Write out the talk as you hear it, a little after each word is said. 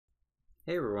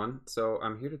Hey everyone, so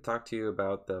I'm here to talk to you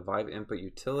about the Vive Input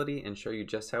Utility and show you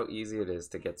just how easy it is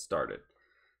to get started.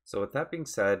 So with that being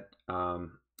said,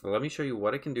 let me show you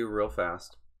what it can do real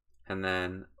fast, and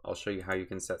then I'll show you how you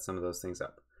can set some of those things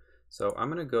up. So I'm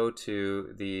going to go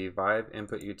to the Vive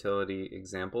Input Utility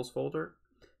examples folder,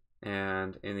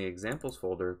 and in the examples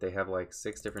folder they have like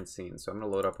 6 different scenes, so I'm going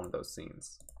to load up one of those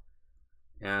scenes.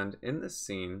 And in this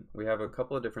scene we have a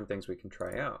couple of different things we can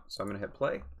try out. So I'm going to hit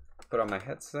play, put on my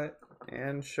headset,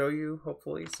 and show you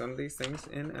hopefully some of these things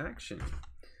in action.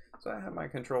 So I have my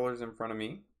controllers in front of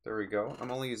me. There we go.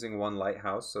 I'm only using one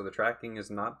lighthouse, so the tracking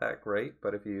is not that great,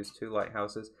 but if you use 2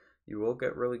 lighthouses, you will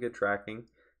get really good tracking.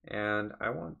 And I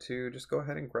want to just go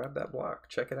ahead and grab that block.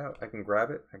 Check it out. I can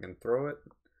grab it, I can throw it.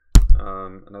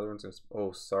 Another one's gonna,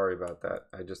 oh, sorry about that.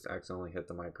 I just accidentally hit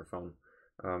the microphone.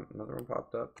 Another one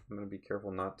popped up. I'm gonna be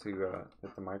careful not to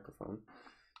hit the microphone.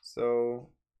 So,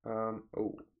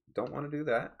 oh, don't want to do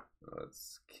that.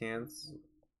 Let's cancel.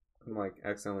 I'm like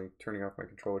accidentally turning off my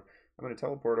controller. I'm going to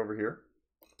teleport over here,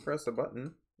 press a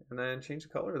button, and then change the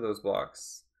color of those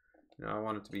blocks. Now I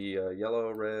want it to be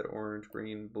yellow, red, orange,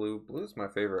 green, blue. Blue is my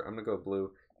favorite. I'm going to go blue.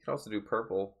 You can also do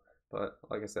purple, but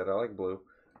like I said, I like blue.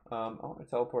 I want to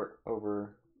teleport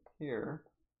over here.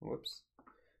 Whoops.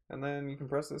 And then you can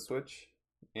press the switch,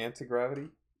 anti-gravity,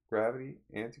 gravity,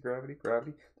 anti-gravity,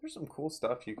 gravity. There's some cool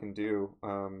stuff you can do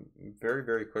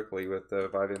very quickly with the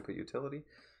Vive Input Utility.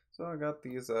 So I got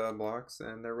these blocks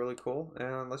and they're really cool,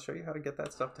 and let's show you how to get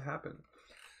that stuff to happen.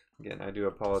 Again, I do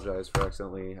apologize for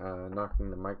accidentally knocking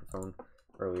the microphone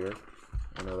earlier.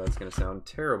 I know that's going to sound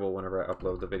terrible whenever I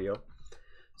upload the video.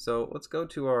 So let's go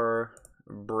to our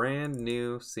brand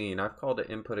new scene. I've called it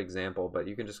input example, but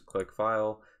you can just click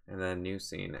file and then new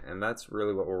scene, and that's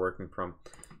really what we're working from.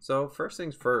 So first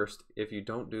things first, if you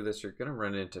don't do this, you're gonna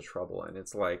run into trouble, and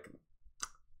it's like,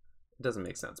 it doesn't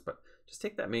make sense, but just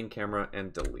take that main camera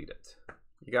and delete it.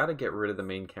 You gotta get rid of the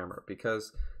main camera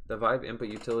because the Vive Input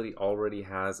Utility already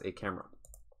has a camera.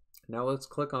 Now let's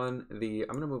click on the,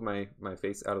 I'm gonna move my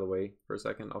face out of the way for a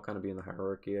second. I'll kind of be in the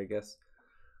hierarchy, I guess.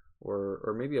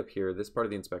 Or maybe up here. This part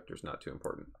of the inspector is not too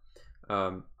important.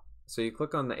 So you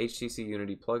click on the HTC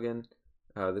Unity plugin.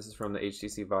 This is from the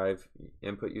HTC Vive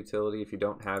Input Utility. If you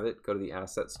don't have it, go to the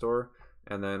asset store,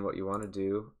 and then what you want to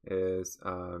do is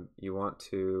you want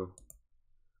to,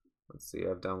 let's see,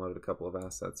 I've downloaded a couple of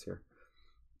assets here.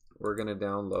 We're going to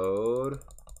download,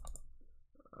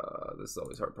 this is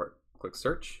always the hard part, click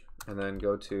search, and then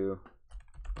go to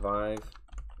Vive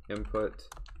Input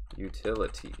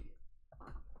Utility.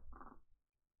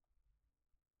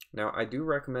 Now, I do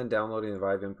recommend downloading the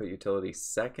Vive Input Utility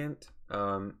second.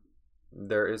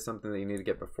 There is something that you need to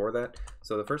get before that.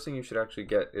 So the first thing you should actually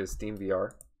get is Steam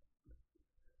VR.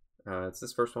 It's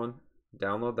this first one.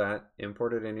 Download that,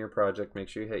 import it into your project, make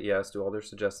sure you hit yes, do all their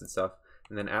suggested stuff,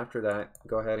 and then after that,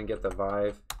 go ahead and get the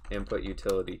Vive Input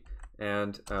Utility.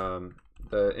 And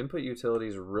the Input Utility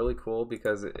is really cool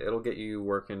because it'll get you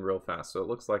working real fast. So it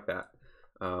looks like that.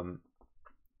 And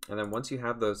then once you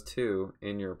have those two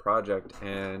in your project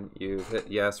and you've hit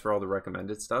yes for all the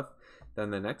recommended stuff, then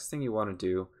the next thing you want to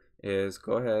do is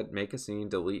go ahead, make a scene,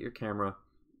 delete your camera,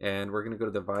 and we're going to go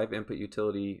to the Vive Input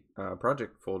Utility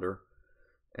project folder,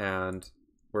 and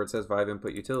where it says Vive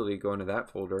Input Utility, go into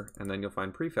that folder, and then you'll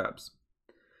find prefabs.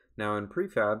 Now in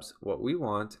prefabs, what we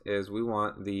want is we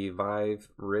want the Vive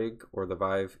rig or the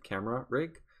Vive camera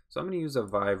rig. So I'm going to use a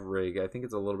Vive rig. I think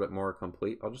it's a little bit more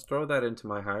complete. I'll just throw that into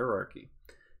my hierarchy.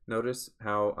 Notice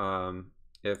how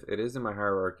if it is in my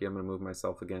hierarchy, I'm going to move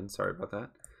myself again. Sorry about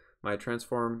that. My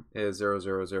transform is 0,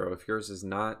 0, 0. If yours is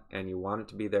not and you want it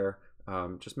to be there,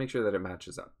 just make sure that it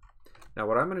matches up. Now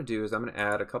what I'm going to do is I'm going to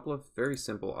add a couple of very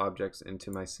simple objects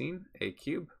into my scene. A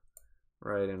cube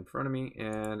right in front of me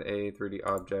and a 3D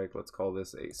object. Let's call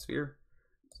this a sphere.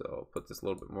 So I'll put this a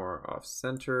little bit more off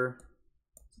center.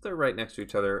 They're right next to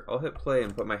each other. I'll hit play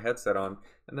and put my headset on,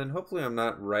 and then hopefully I'm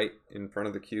not right in front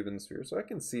of the cube and sphere, so I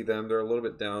can see them. They're a little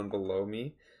bit down below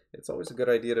me. It's always a good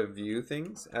idea to view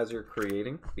things as you're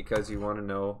creating because you want to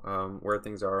know where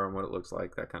things are and what it looks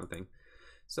like, that kind of thing.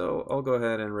 So I'll go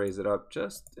ahead and raise it up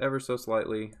just ever so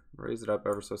slightly, raise it up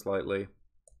ever so slightly,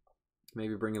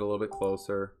 maybe bring it a little bit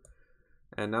closer.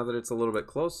 And now that it's a little bit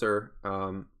closer,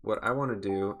 what I want to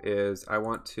do is I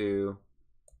want to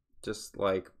just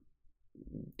like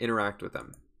interact with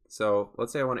them. So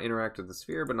let's say I want to interact with the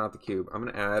sphere but not the cube. I'm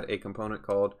going to add a component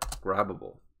called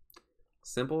grabbable.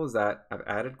 Simple as that. I've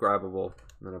added grabbable.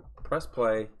 I'm going to press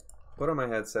play, put on my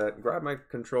headset, grab my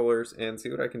controllers, and see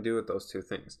what I can do with those two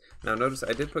things. Now notice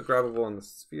I did put grabbable on the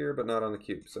sphere but not on the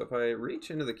cube. So if I reach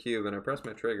into the cube and I press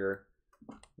my trigger,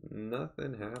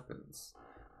 nothing happens.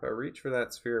 if I reach for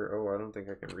that sphere, oh, I don't think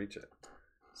I can reach it.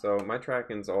 So my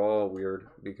tracking's all weird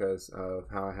because of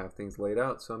how I have things laid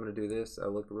out. So I'm going to do this. I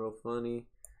look real funny.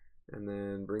 And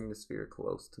then bring the sphere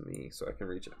close to me so I can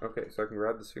reach it. Okay, so I can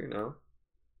grab the sphere now.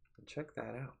 And check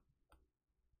that out.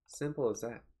 Simple as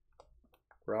that.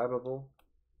 Grabbable.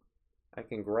 I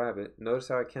can grab it. Notice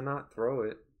how I cannot throw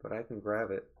it, but I can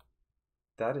grab it.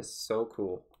 That is so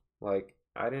cool. Like,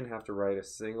 I didn't have to write a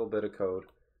single bit of code,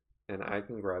 and I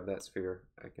can grab that sphere.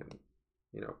 I can,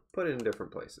 you know, put it in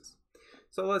different places.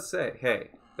 So let's say, hey,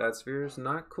 that sphere is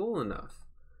not cool enough.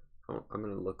 Oh, I'm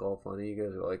gonna look all funny. You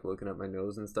guys are like looking at my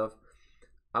nose and stuff.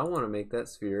 I want to make that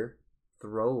sphere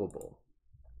throwable.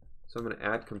 So I'm gonna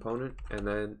add component, and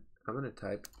then I'm gonna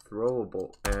type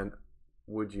throwable. And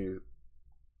would you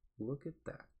look at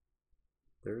that?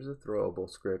 There's a throwable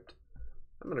script.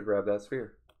 I'm gonna grab that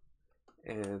sphere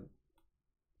and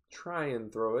try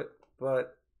and throw it,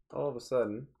 but all of a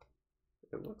sudden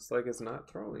it looks like it's not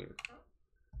throwing.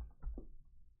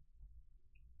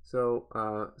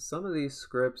 So some of these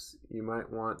scripts you might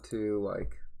want to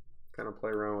like kind of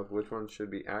play around with which one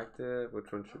should be active, which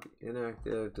one should be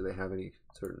inactive. Do they have any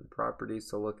certain properties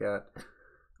to look at?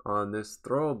 On this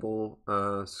throwable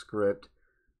script,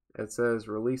 it says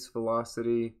release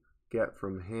velocity, get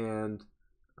from hand,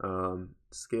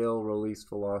 scale release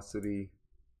velocity.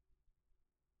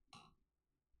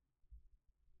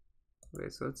 Okay,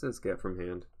 so it says get from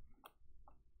hand.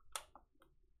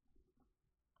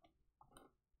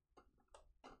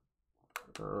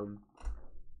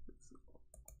 It's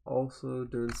also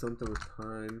doing something with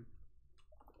time.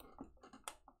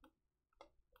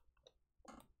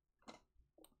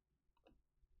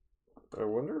 I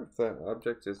wonder if that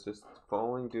object is just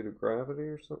falling due to gravity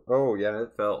or something. Oh yeah,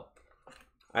 it fell.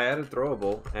 I added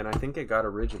throwable and I think it got a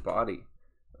rigid body.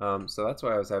 So that's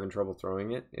why I was having trouble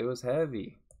throwing it. It was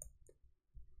heavy.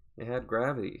 It had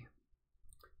gravity.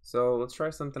 So let's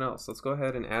try something else. Let's go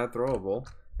ahead and add throwable.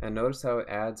 And notice how it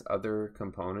adds other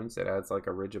components. It adds like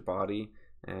a rigid body,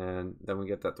 and then we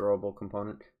get that throwable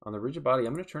component. On the rigid body,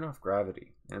 I'm going to turn off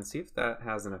gravity and see if that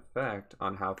has an effect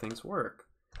on how things work.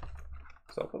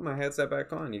 So I'll put my headset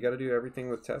back on. You got to do everything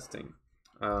with testing.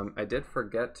 I did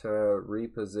forget to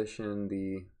reposition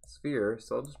the sphere,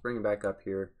 so I'll just bring it back up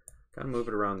here, kind of move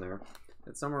it around there.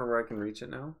 It's somewhere where I can reach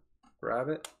it now. Grab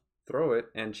it, throw it,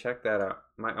 and check that out.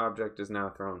 My object is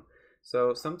now thrown.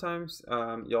 So sometimes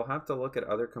you'll have to look at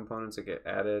other components that get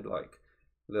added, like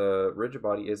the rigid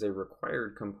body is a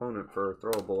required component for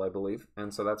throwable, I believe,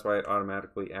 and so that's why it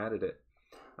automatically added it.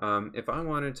 If I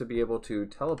wanted to be able to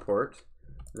teleport,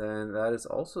 then that is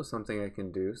also something I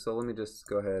can do. So let me just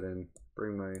go ahead and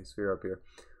bring my sphere up here.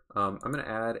 I'm going to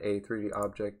add a 3D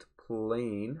object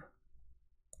plane,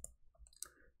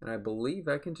 and I believe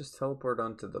I can just teleport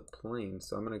onto the plane.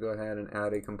 So I'm going to go ahead and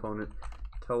add a component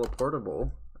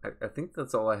teleportable. I think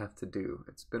that's all I have to do.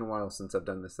 It's been a while since I've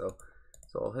done this though.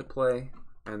 So I'll hit play,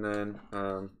 and then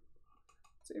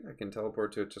see if I can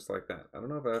teleport to it just like that. I don't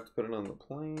know if I have to put it on the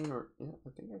plane or, yeah, I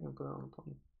think I can put it on the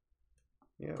plane.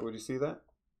 Yeah, would you see that?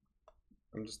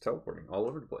 I'm just teleporting all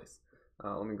over the place.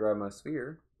 Let me grab my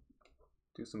sphere,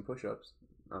 do some push-ups.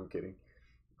 I'm kidding.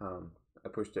 I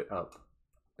pushed it up.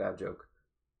 Bad joke.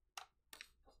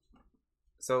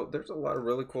 So there's a lot of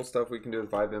really cool stuff we can do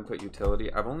with Vive Input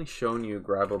Utility. I've only shown you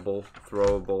grabbable,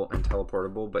 throwable, and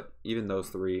teleportable, but even those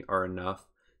three are enough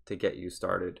to get you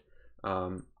started.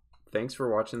 Thanks for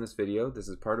watching this video. This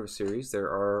is part of a series. There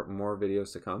are more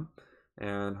videos to come,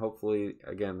 and hopefully,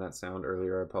 again, that sound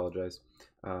earlier, I apologize.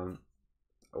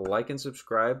 Like and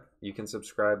subscribe. You can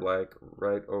subscribe like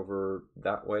right over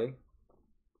that way.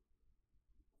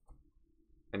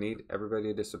 I need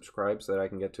everybody to subscribe so that I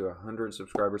can get to 100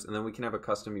 subscribers, and then we can have a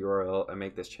custom URL and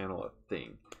make this channel a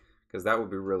thing, because that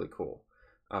would be really cool.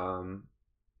 I'll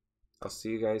see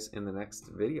you guys in the next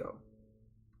video.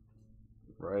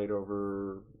 Right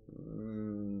over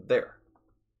there.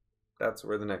 That's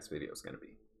where the next video is going to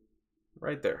be.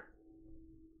 Right there.